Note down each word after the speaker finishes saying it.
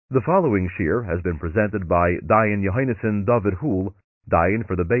The following shir has been presented by Dayan Yohaneson David Hul, Dayan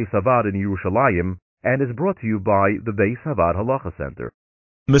for the Beis Havad in Yerushalayim, and is brought to you by the Beis Havad Halacha Center.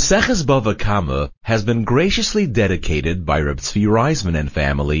 Maseches Bava Kama has been graciously dedicated by Reb Tzvi Reisman and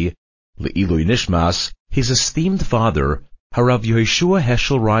family, Le'ilui Nishmas, his esteemed father, Harav Yehoshua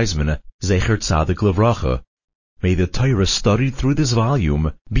Heschel Reisman, Zecher Tzadik Levracha. May the Torah studied through this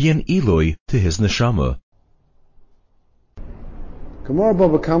volume be an Eloi to his neshama. Gemara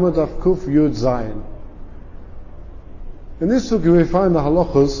Bava Kama Daf Kuf Yud Zayin. In this sukkah we find the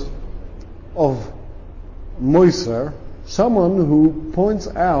halachas of Mesirah, someone who points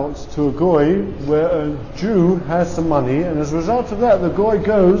out to a goy where a Jew has some money, and as a result of that the goy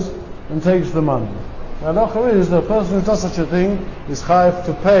goes and takes the money. The halacha is that a person who does such a thing is chayav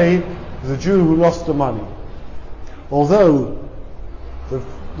to pay the Jew who lost the money. Although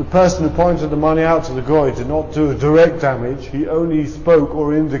the person who pointed the money out to the goy did not do direct damage, he only spoke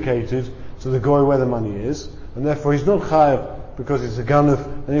or indicated to the goy where the money is, and therefore he's not chayav because he's a ganef,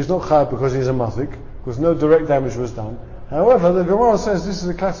 and he's not chayav because he's a mazik, because no direct damage was done. However, the Gemara says this is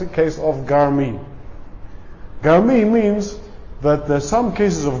a classic case of garmi. Garmi means that there's some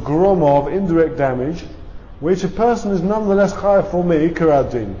cases of groma, of indirect damage, which a person is nonetheless chayav for me'ikar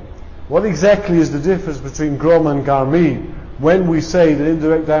adin. What exactly is the difference between groma and garmi? When we say that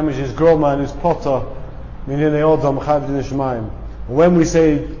indirect damage is groma and is potter, when we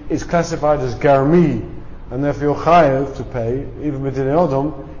say it's classified as garmi, and therefore you're chayav to pay, even within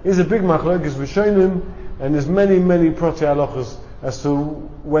odom, is a big machlokes rishonim, and there's many proti halachas as to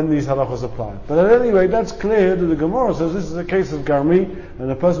when these halachas apply. But at any rate, that's clear that the Gemara says this is a case of garmi, and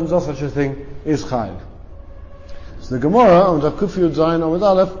the person who does such a thing is chayav. So the Gemara on Daf Kuf Yud Zayin Amud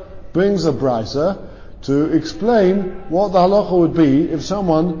Aleph brings a brisa to explain what the halacha would be if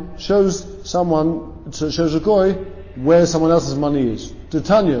someone shows a goy where someone else's money is.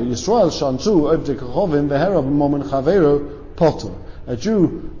 Titania Yisrael Shantu Obdei Kachovim Beherav Momen Chaveiro Potter. A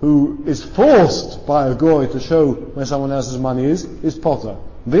Jew who is forced by a goy to show where someone else's money is potter.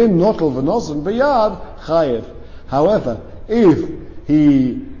 Vim notel v'nosen b'yad chayev. However, if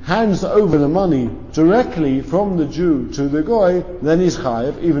he hands over the money directly from the Jew to the goy, then he's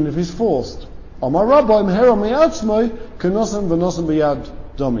chayev, even if he's forced. If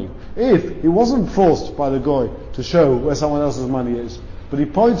he wasn't forced by the goy to show where someone else's money is, but he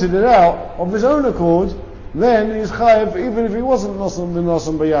pointed it out of his own accord, then he's chayev, even if he wasn't nosam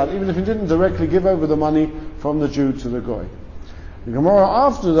v'nosam bayad, even if he didn't directly give over the money from the Jew to the goy. The Gemara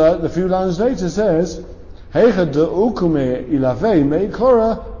after that, a few lines later, says, if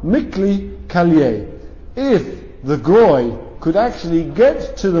the goy could actually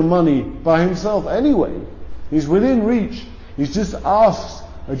get to the money by himself anyway, he's within reach, he's just asked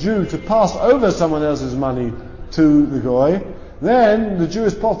a Jew to pass over someone else's money to the goy, then the Jew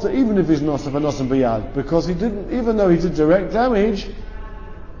is potter even if he's nosaf and nosam b'yad, because he didn't, even though he did direct damage,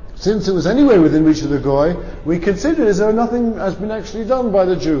 since it was anyway within reach of the goy, we consider as though nothing has been actually done by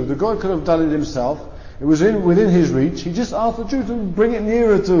the Jew. The goy could have done it himself. It was within his reach. He just asked the Jew to bring it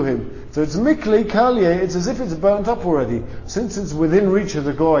nearer to him. So it's mikli kalye, it's as if it's burnt up already. Since it's within reach of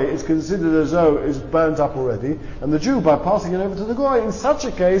the goy, it's considered as though it's burnt up already. And the Jew, by passing it over to the goy, in such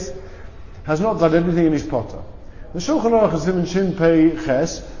a case, has not done anything in his potter. The Shulchan Aruch Siman Shin Pei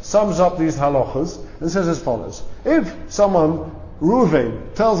Ches sums up these halachas and says as follows. If someone,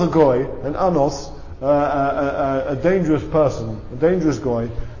 Ruvain, tells a goy, an anos, a dangerous person, a dangerous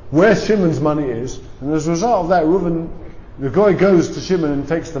goy, where Shimon's money is, and as a result of that, the goy goes to Shimon and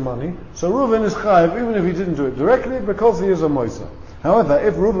takes the money, so Reuven is chayav even if he didn't do it directly because he is a moisa. However,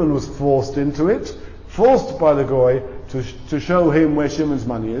 if Reuven was forced into it, forced by the goy to show him where Shimon's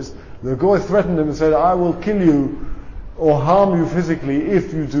money is, the goy threatened him and said, I will kill you or harm you physically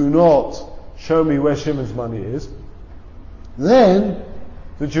if you do not show me where Shimon's money is, then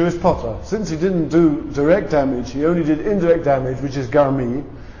the Jew is potter. Since he didn't do direct damage, he only did indirect damage, which is garmi.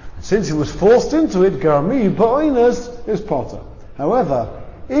 Since he was forced into it, garmi, ba'oines, is potter. However,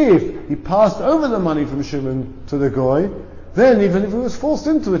 if he passed over the money from Shimon to the goy, then even if he was forced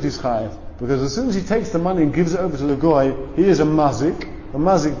into it, he's chayav. Because as soon as he takes the money and gives it over to the goy, he is a mazik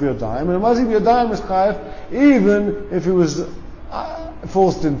b'yadayim, and a mazik b'yadayim is chayav, even if he was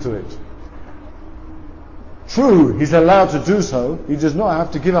forced into it. True, he's allowed to do so. He does not have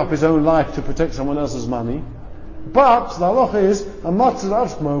to give up his own life to protect someone else's money. But the halacha is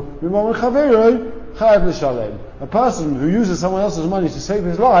a person who uses someone else's money to save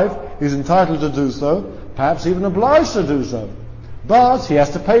his life is entitled to do so, perhaps even obliged to do so. But he has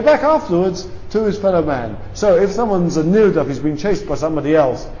to pay back afterwards to his fellow man. So if someone's a nirdaf, he's been chased by somebody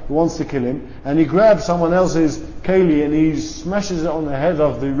else who wants to kill him, and he grabs someone else's keli and he smashes it on the head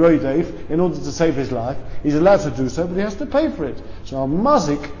of the roideif in order to save his life, he's allowed to do so, but he has to pay for it. So a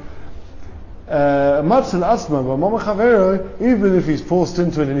mazik, matzil atzma, even if he's forced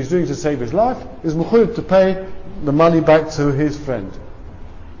into it and he's doing it to save his life, is mechuyev to pay the money back to his friend.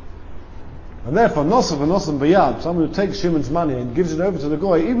 And therefore, Nosav and Nosam Bayad, someone who takes Shimon's money and gives it over to the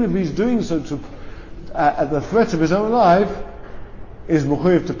Goy, even if he's doing so at the threat of his own life, is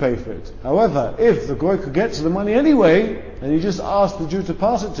mechuyev to pay for it. However, if the Goy could get to the money anyway, and he just asked the Jew to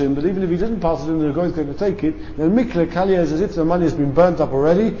pass it to him, but even if he didn't pass it to him, the Goy is going to take it, then Mikle Kalia is as if the money has been burnt up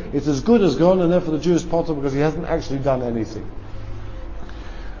already, it's as good as gone, and therefore the Jew is potter because he hasn't actually done anything.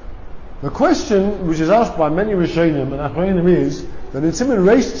 The question which is asked by many Rishonim and Achronim is that in Siman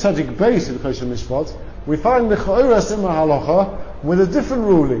Reish Tzadik Beis in Choshen Mishpat, we find the Cha'ira Simar Halacha with a different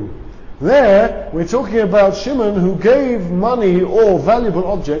ruling. There, we're talking about Shimon who gave money or valuable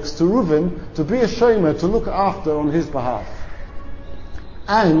objects to Reuven to be a shomer, to look after on his behalf.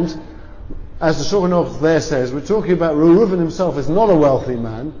 And, as the Shulchan Aruch there says, we're talking about Reuven himself is not a wealthy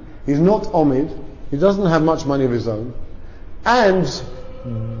man, he's not Omid, he doesn't have much money of his own, and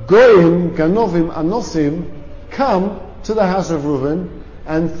Goyim, Ganovim, Anosim come to the house of Reuven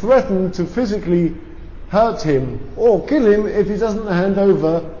and threaten to physically hurt him or kill him if he doesn't hand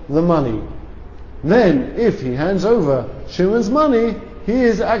over the money. Then, if he hands over Shimon's money, he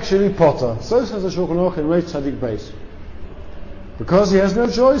is actually potter. So says the Shulchan Aruch in Reish Tzadik Beis. Because he has no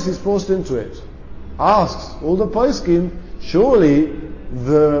choice, he's forced into it. Asks all the poskim, surely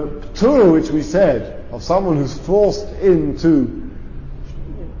the Torah which we said of someone who's forced into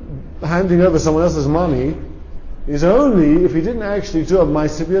handing over someone else's money is only if he didn't actually do a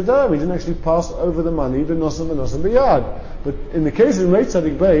ma'aseh b'yadav, he didn't actually pass over the money b'nosam b'yad. But in the case of Reish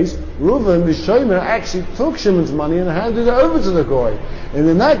Tzadik Beis, Reuven, the shomer, actually took Shimon's money and handed it over to the goy. And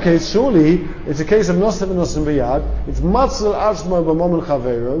in that case, surely, it's a case of nosam b'yad, it's matzil atzma b'momel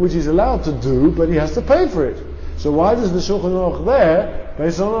chavero, which he's allowed to do, but he has to pay for it. So why does the Shulchan Aruch there,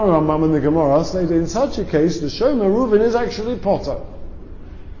 based on our Rambam and the Gemara, say that in such a case, the shomer Reuven is actually potter?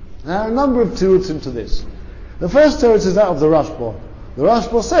 There are a number of terutzim into this. The first teretz is that of the Rashba. The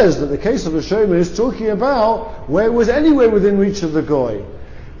Rashba says that the case of the shomer is talking about where it was anywhere within reach of the goy.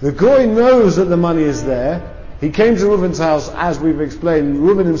 The goy knows that the money is there. He came to Reuven's house, as we've explained.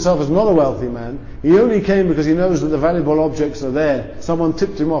 Reuven himself is not a wealthy man. He only came because he knows that the valuable objects are there. Someone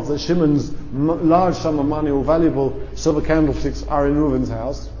tipped him off that Shimon's large sum of money or valuable silver candlesticks are in Reuven's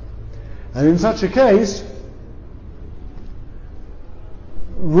house. And in such a case,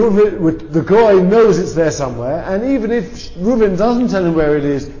 Reuven, the goy knows it's there somewhere, and even if Reuven doesn't tell him where it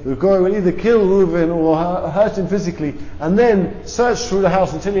is, the goy will either kill Reuven or hurt him physically, and then search through the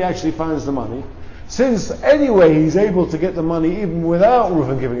house until he actually finds the money. Since anyway he's able to get the money even without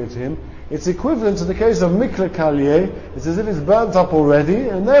Reuven giving it to him, it's equivalent to the case of Mikle Kalyeh. It's as if it's burnt up already,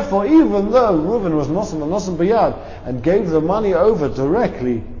 and therefore even though Reuven was Nosam B'yad and gave the money over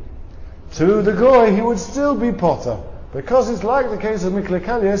directly to the goy, he would still be potter. Because it's like the case of Mikle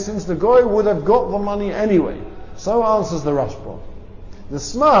Kalyeh, since the goy would have got the money anyway. So answers the Rashba. The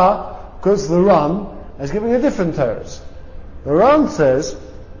Sma quotes the Ran as giving a different teretz. The Ran says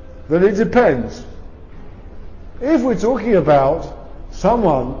that it depends. If we're talking about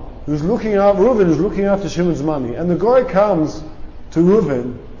someone who's looking after Reuven, who's looking after Shimon's money, and the goy comes to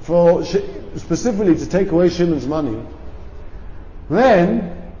Reuven for specifically to take away Shimon's money,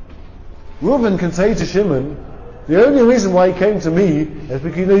 then Reuven can say to Shimon, the only reason why he came to me is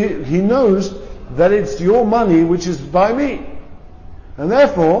because he knows that it's your money which is by me. And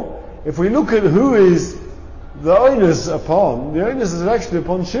therefore, if we look at who is the onus upon, the onus is actually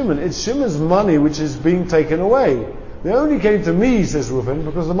upon Shimon. It's Shimon's money which is being taken away. They only came to me, says Reuven,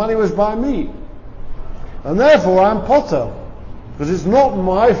 because the money was by me. And therefore I'm potter, because it's not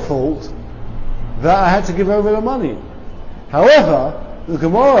my fault that I had to give over the money. However, the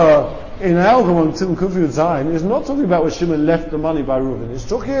Gemara in our Gemara Tim Kufi Zayin is not talking about where Shimon left the money by Reuven. It's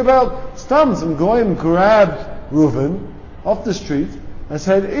talking about some goyim grabbed Reuven off the street and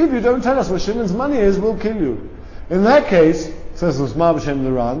said, if you don't tell us where Shimon's money is, we'll kill you. In that case, says Usma B'Shem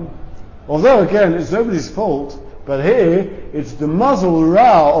Duran, although again it's nobody's fault, but here it's the muzzle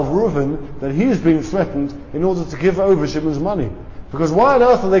ra of Reuven that he is being threatened in order to give over Shimon's money. Because why on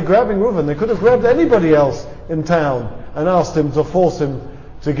earth are they grabbing Reuven? They could have grabbed anybody else in town and asked him to force him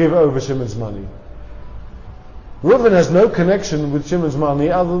to give over Shimon's money. Reuven has no connection with Shimon's money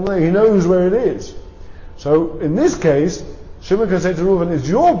other than he knows where it is. So in this case, Shimon can say to Reuven, it's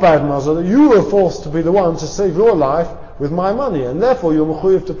your bad muzzle that you were forced to be the one to save your life with my money, and therefore you're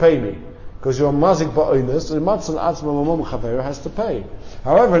mechuyev to pay me. because you're mazik ba'oinus, and matzal atzma mamom chaver has to pay.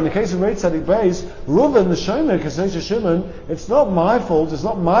 However, in the case of Reit Tzadik Beis, Reuven the Shomer can say to Shimon, it's not my fault, it's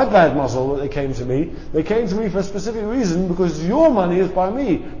not my bad muzzle that they came to me. They came to me for a specific reason, because your money is by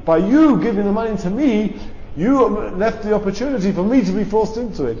me. By you giving the money to me, you left the opportunity for me to be forced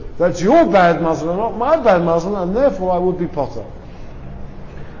into it. That's your bad muzzle and not my bad muzzle, and therefore I would be potter.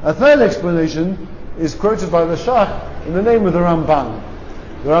 A third explanation is quoted by the Shach in the name of the Ramban.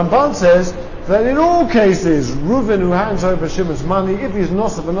 The Ramban says that in all cases, Reuven, who hands over Shimon's money, if he's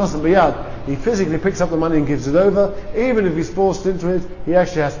nosef and nosef b'yad, he physically picks up the money and gives it over. Even if he's forced into it, he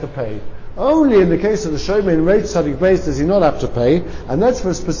actually has to pay. Only in the case of the Shomer in Reit Tzadik Beis does he not have to pay, and that's for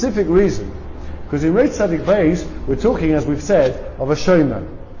a specific reason. Because in Reit Tzadik Beis, we're talking, as we've said, of a Shomer.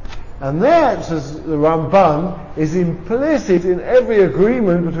 And that, says the Ramban, is implicit in every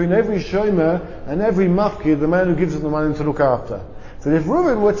agreement between every Shomer and every mafkid, the man who gives him the money to look after. So if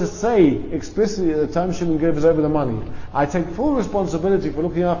Reuven were to say explicitly at the time Shimon gives over the money, I take full responsibility for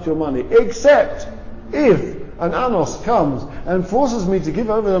looking after your money, except if an anos comes and forces me to give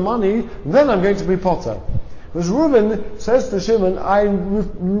over the money, then I'm going to be potter. Because Reuven says to Shimon, I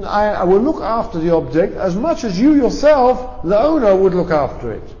will look after the object as much as you yourself, the owner, would look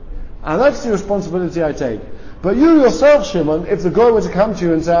after it. And that's the responsibility I take. But you yourself, Shimon, if the guy were to come to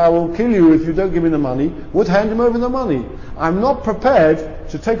you and say, I will kill you if you don't give me the money, would hand him over the money. I'm not prepared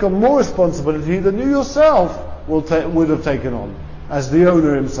to take on more responsibility than you yourself would have taken on, as the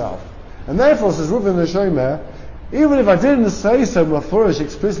owner himself. And therefore, says Reuven the Shomer, even if I didn't say so mafurish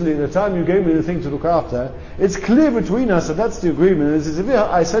explicitly at the time you gave me the thing to look after, it's clear between us that that's the agreement. It's as if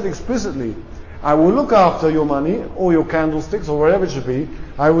I said explicitly, I will look after your money, or your candlesticks, or whatever it should be.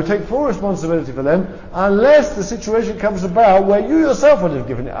 I will take full responsibility for them, unless the situation comes about where you yourself would have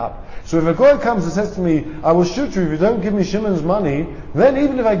given it up. So if a guy comes and says to me, I will shoot you if you don't give me Shimon's money, then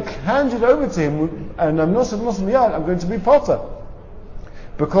even if I hand it over to him, and I'm not miyad, I'm going to be potter.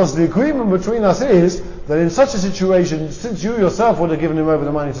 Because the agreement between us is that in such a situation, since you yourself would have given him over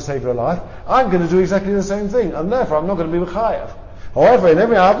the money to save your life, I'm going to do exactly the same thing, and therefore I'm not going to be mechayev. However, in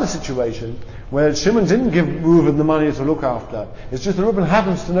every other situation, where Shimon didn't give Reuven the money to look after, it's just that Reuven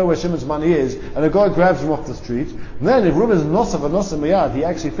happens to know where Shimon's money is, and a guy grabs him off the street, then if Reuven's nosef and nosef miyad, he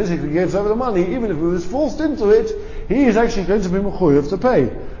actually physically gives over the money, even if he was forced into it, he is actually going to be mechuyev to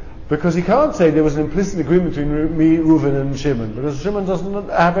pay. Because he can't say there was an implicit agreement between me, Reuven, and Shimon, because Shimon doesn't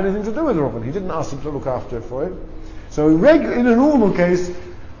have anything to do with Reuven. He didn't ask him to look after it for it. So in a normal case,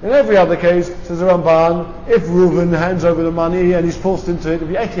 in every other case, says the Ramban, if Reuven hands over the money and he's forced into it, if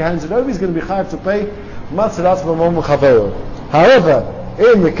he actually hands it over, he's going to be chayav to pay. However,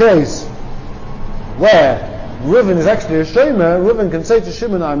 in the case where Reuven is actually a shomer, Reuven can say to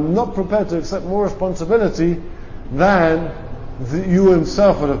Shimon, I'm not prepared to accept more responsibility than you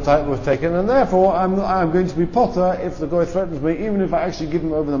himself would have taken, and therefore I'm going to be potter if the guy threatens me, even if I actually give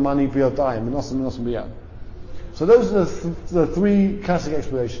him over the money b'yodayim, and b'yad. So those are the three classic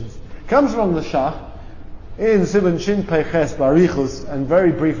explanations. Comes along the Shach in Siman Shin Peiches Barichus, and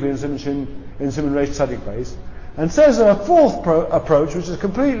very briefly in Siman Reish Tzadik Beis, and says a fourth approach which is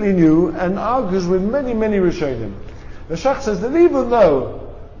completely new and argues with many Rishonim. The Shach says that even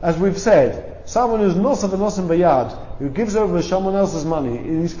though, as we've said, someone who's nosef and nosef b'yad, who gives over someone else's money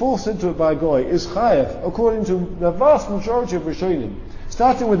and he's forced into it by a goy, is chayev according to the vast majority of Rishonim,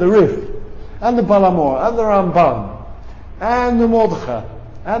 starting with the Rif, and the Balamor, and the Ramban, and the Mordechai,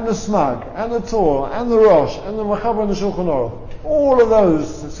 and the Smag, and the Torah, and the Rosh, and the Machaber and the Shulchan Aruch. All of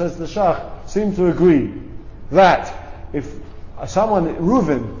those, says the Shach, seem to agree that if someone,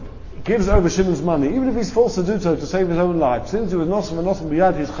 Reuven, gives over Shimon's money, even if he's forced to do so to save his own life, since he was nosem and nosem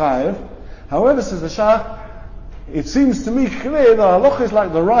b'yad, he's chayev. However, says the Shach, it seems to me clear that halacha is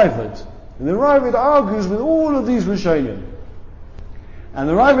like the Raavad. And the Raavad argues with all of these Rishonim. And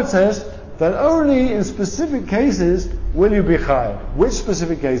the Raavad says that only in specific cases will you be chayav. Which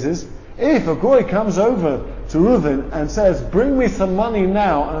specific cases? If a goy comes over to Reuven and says, bring me some money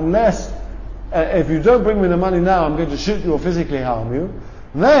now, unless, if you don't bring me the money now, I'm going to shoot you or physically harm you.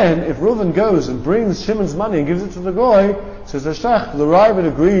 Then, if Reuven goes and brings Shimon's money and gives it to the goy, says the Shach, the Raavad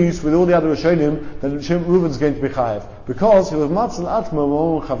agrees with all the other Rishonim that Reuven's going to be chayav, because he was matzal atma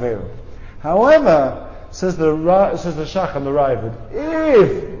chaver. However, says the Shach and the Raavad,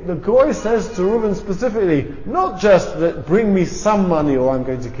 if the goy says to Reuven specifically, not just that bring me some money or I'm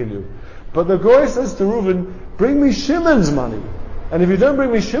going to kill you, but the goy says to Reuven, bring me Shimon's money, and if you don't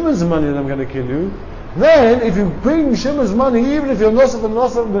bring me Shimon's money then I'm going to kill you, then if you bring Shimon's money, even if you're nosef and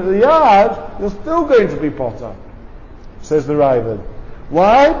nosef b'yad, you're still going to be potter, says the Raavad.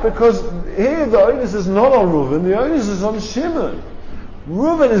 Why? Because here the onus is not on Reuven, the onus is on Shimon.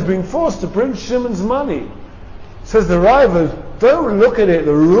 Reuven is being forced to bring Shimon's money. Says the Raavad, don't look at it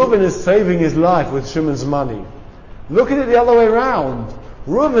that Reuven is saving his life with Shimon's money. Look at it the other way around.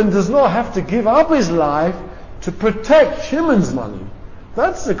 Reuven does not have to give up his life to protect Shimon's money.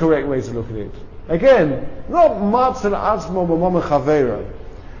 That's the correct way to look at it. Again, not matzah atzmo b'mam chavera,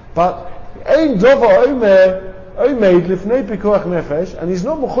 but ein dover omed lifnei pikuach nefesh, and he's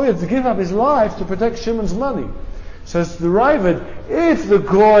not mechuyev to give up his life to protect Shimon's money. Says the Raavad, if the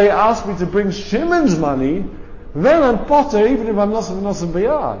goy asks me to bring Shimon's money, then I'm potter, even if I'm nosim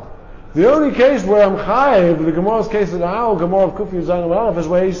biyad. The only case where I'm chayev, the Gemara's case of our Gemara of Kufi Zayin Aleph, is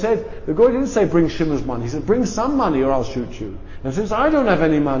where he said, the goy didn't say bring Shimon's money, he said bring some money or I'll shoot you. And since I don't have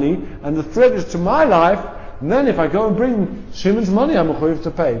any money, and the threat is to my life, then if I go and bring Shimon's money, I'm mechuyev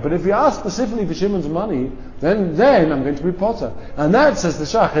to pay. But if you ask specifically for Shimon's money, then I'm going to be potter. And that, says the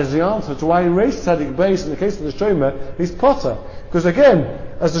Shach, is the answer to why he raised Tzaddik Beis in the case of the Shomer, he's potter. Because again,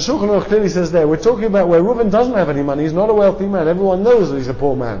 as the Shulchan Aruch clearly says there, we're talking about where Reuven doesn't have any money, he's not a wealthy man, everyone knows that he's a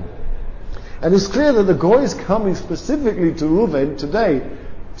poor man. And it's clear that the Goy is coming specifically to Reuven today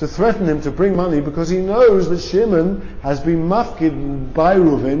to threaten him to bring money because he knows that Shimon has been mafkid by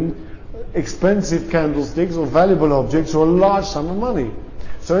Reuven expensive candlesticks or valuable objects or a large sum of money.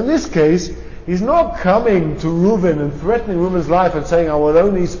 So in this case, he's not coming to Reuven and threatening Reuven's life and saying, I will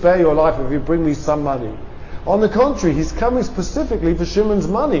only spare your life if you bring me some money. On the contrary, he's coming specifically for Shimon's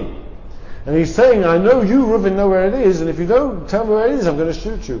money. And he's saying, I know you, Reuven, know where it is, and if you don't tell me where it is, I'm going to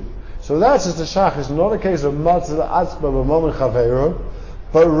shoot you. So that, says the Shach, is not a case of matzah atzba b'mam chavero,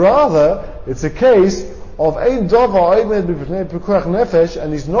 but rather, it's a case of ein dover omed b'pnei pekuach nefesh,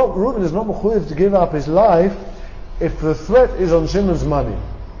 and Reuven is not mechuyev to give up his life if the threat is on Shimon's money.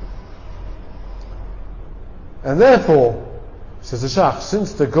 And therefore, says the Shach,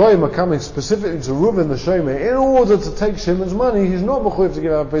 since the Goyim are coming specifically to Reuven the Shomer in order to take Shimon's money, he's not mechuyev to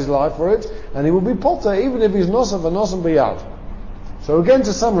give up his life for it, and he will be potter even if he's nosav and nosav biyad. So again,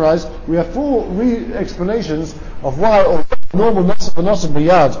 to summarize, we have four explanations of why normal nosav and nosav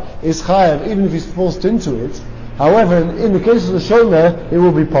biyad is chayav even if he's forced into it. However, in the case of the Shomer, it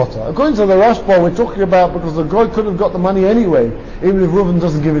will be potter. According to the Rashba, we're talking about because the Goy could have got the money anyway, even if Reuven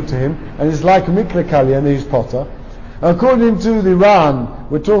doesn't give it to him, and it's like mikra kali and he's potter. According to the Ran,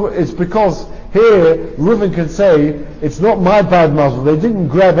 it's because here Reuven can say, it's not my bad muzzle, they didn't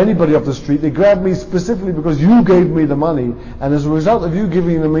grab anybody off the street, they grabbed me specifically because you gave me the money, and as a result of you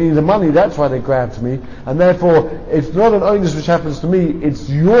giving me the money, that's why they grabbed me, and therefore it's not an onus which happens to me, it's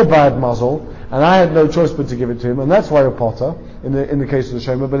your bad muzzle, and I had no choice but to give it to him, and that's why you're potter, in the case of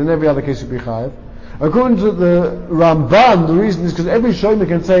the Shomer, but in every other case you'd be chayav. According to the Ramban, the reason is because every Shomer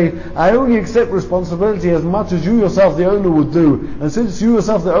can say, I only accept responsibility as much as you yourself, the owner, would do. And since you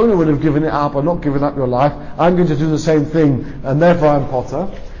yourself, the owner, would have given it up or not given up your life, I'm going to do the same thing, and therefore I'm potter.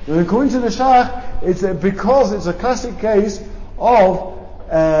 And according to the Shach, it's because it's a classic case of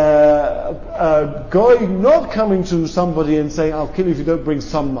a goy not coming to somebody and saying, I'll kill you if you don't bring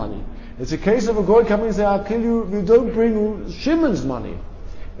some money. It's a case of a goy coming and saying, I'll kill you if you don't bring Shimon's money.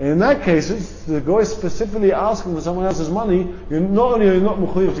 And in that case, it's the goy specifically asking for someone else's money. You're not only not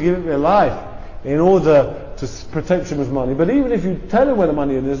mechuyev to give up your life in order to protect Shimon's money, but even if you tell him where the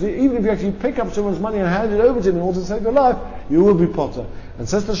money is, even if you actually pick up someone's money and hand it over to him in order to save your life, you will be potter. And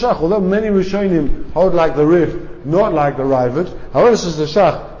says the Shach, although many Rishonim hold like the Rif, not like the Raavad, however, says the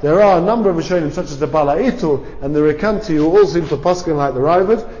Shach, there are a number of Rishonim, such as the Balaitul and the Rekanti, who all seem to paskin like the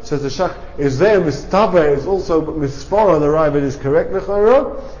Raavad. Says the Shach, is there Mistaber, is also Misfara, the Raavad is correct,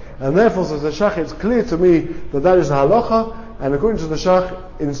 and therefore, says the Shach, it's clear to me that is the halacha, and according to the Shach,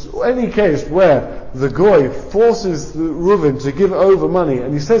 in any case where the Goy forces the Reuven to give over money,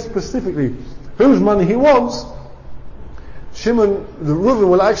 and he says specifically whose money he wants, Shimon, the Reuven,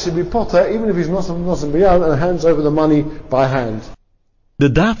 will actually be potter, even if he's nosim biyad, and hands over the money by hand. The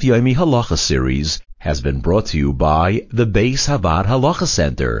Daf Yomi Halacha series has been brought to you by the Beis Havad Halacha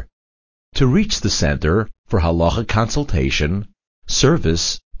Center. To reach the center for halacha consultation,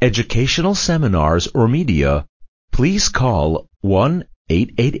 service, educational seminars, or media, please call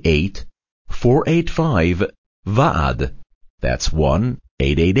 1-888-485-VAAD. That's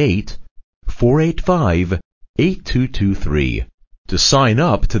 1-888-485-8223. To sign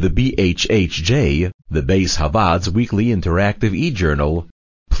up to the BHHJ, the Beis Havad's weekly interactive e-journal,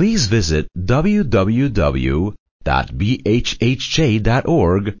 please visit www.bhhj.org,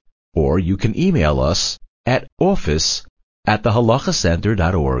 or you can email us at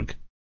office@thehalachacenter.org.